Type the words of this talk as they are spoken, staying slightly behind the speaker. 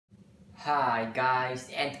Hi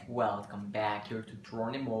guys, and welcome back here to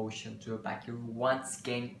Drone Emotion. Back here once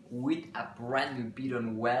again with a brand new video.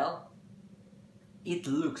 And well, it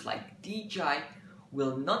looks like DJI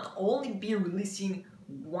will not only be releasing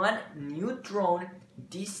one new drone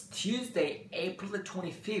this Tuesday, April the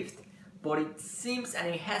 25th, but it seems and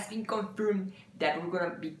it has been confirmed that we're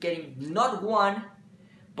gonna be getting not one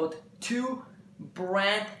but two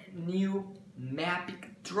brand new Mavic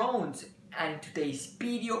drones. And in today's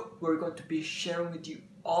video, we're going to be sharing with you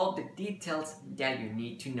all the details that you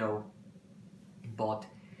need to know. But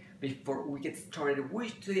before we get started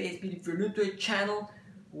with today's video, if you're new to the channel,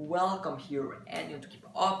 welcome here, and you want to keep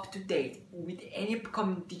up to date with any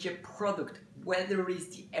upcoming DJI product, whether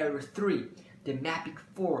it's the Aero 3, the Mavic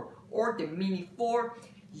 4, or the Mini 4,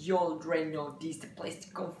 you already know this is the place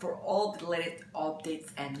to come for all the latest updates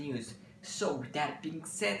and news. So with that being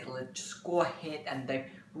said, let's just go ahead and dive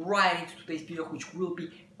right into today's video, which will be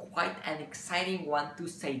quite an exciting one to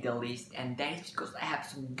say the least. And that is because I have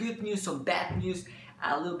some good news, some bad news,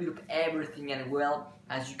 a little bit of everything. And well,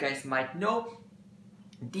 as you guys might know,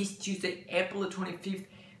 this Tuesday, April the 25th,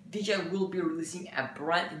 DJI will be releasing a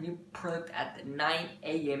brand new product at 9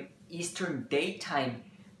 AM Eastern Daytime.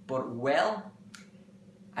 But well,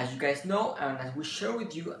 as you guys know, and as we shared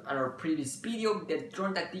with you on our previous video, the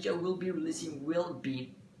drone that DJI will be releasing will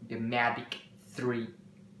be the Mavic 3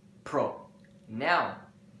 Pro. Now,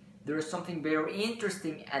 there is something very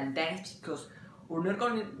interesting, and that is because we're not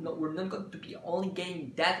going to be only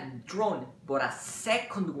getting that drone, but a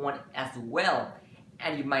second one as well.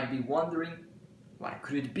 And you might be wondering, what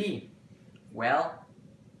could it be? Well,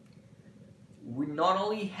 we not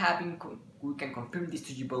only we can confirm this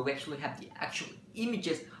to you, but we actually have the actual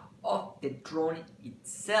images of the drone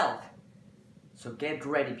itself. So get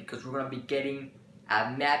ready, because we're going to be getting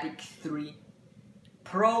a Mavic 3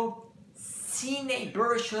 Pro Cine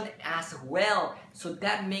version as well. So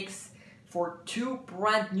that makes for two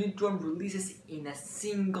brand new drone releases in a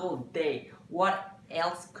single day. What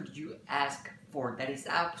else could you ask for? That is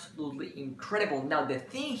absolutely incredible. Now the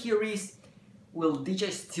thing here is, will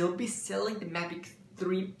DJI still be selling the Mavic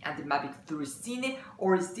 3 and the Mavic 3 Cine,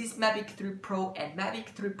 or is this Mavic 3 Pro and Mavic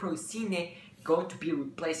 3 Pro Cine going to be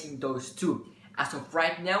replacing those two? As of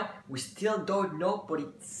right now, we still don't know, but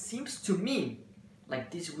it seems to me like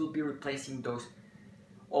this will be replacing those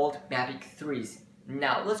old Mavic 3s.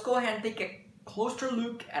 Now let's go ahead and take a closer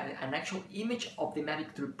look at an actual image of the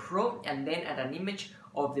Mavic 3 Pro, and then at an image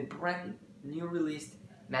of the brand new released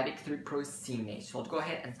Mavic 3 Pro Cine. So let's go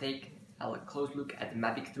ahead and take a close look at the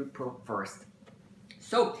Mavic 3 Pro first.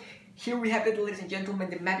 So here we have it, ladies and gentlemen,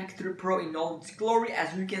 the Mavic 3 Pro in all its glory.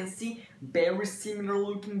 As you can see, very similar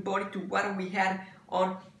looking body to what we had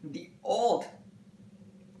on the old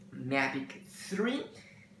Mavic 3.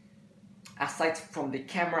 Aside from the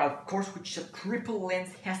camera, of course, which is a triple lens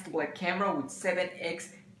Hasselblad camera with 7x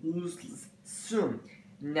lossless zoom.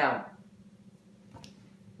 Now,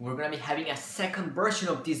 we're going to be having a second version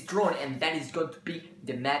of this drone, and that is going to be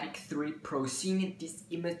the Mavic 3 Pro Cine. This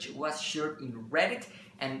image was shared in Reddit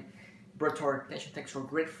and brought to our attention thanks to our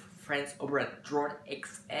great friends over at Drone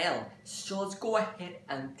XL. So let's go ahead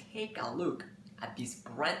and take a look at this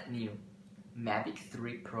brand new Mavic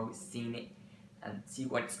 3 Pro Cine and see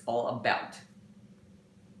what it's all about.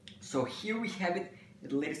 So here we have it,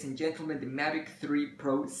 ladies and gentlemen, the Mavic 3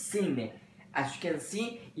 Pro Cine. As you can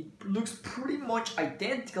see, it looks pretty much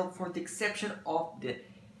identical, for the exception of the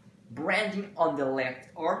branding on the left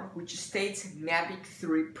arm, which states Mavic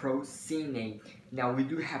 3 Pro Cine. Now we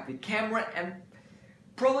do have the camera, and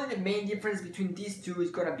probably the main difference between these two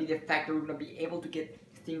is gonna be the fact that we're gonna be able to get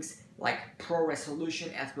things like pro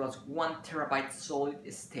resolution as well as 1 TB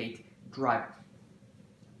solid state drive.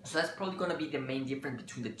 So that's probably gonna be the main difference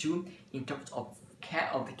between the two. In terms of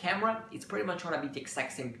the camera, it's pretty much gonna be the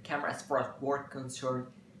exact same camera as far as we're concerned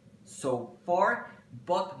so far,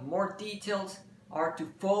 but more details are to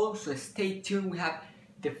follow, so stay tuned. We have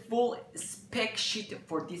the full spec sheet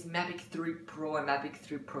for this Mavic 3 Pro and Mavic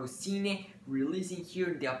 3 Pro Cine releasing here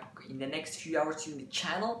in the next few hours in the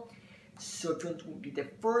channel. So if you want to be the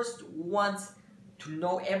first ones to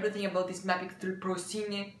know everything about this Mavic 3 Pro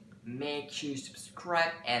Cine, make sure you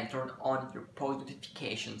subscribe and turn on your post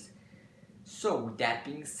notifications. So with that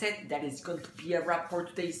being said, that is going to be a wrap for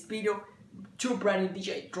today's video. Two brand new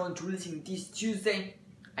DJI drones releasing this Tuesday.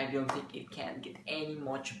 I don't think it can get any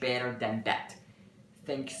much better than that.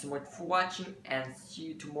 Thank you so much for watching, and see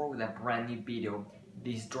you tomorrow with a brand new video.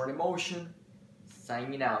 This is Drone Emotion,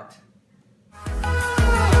 signing out.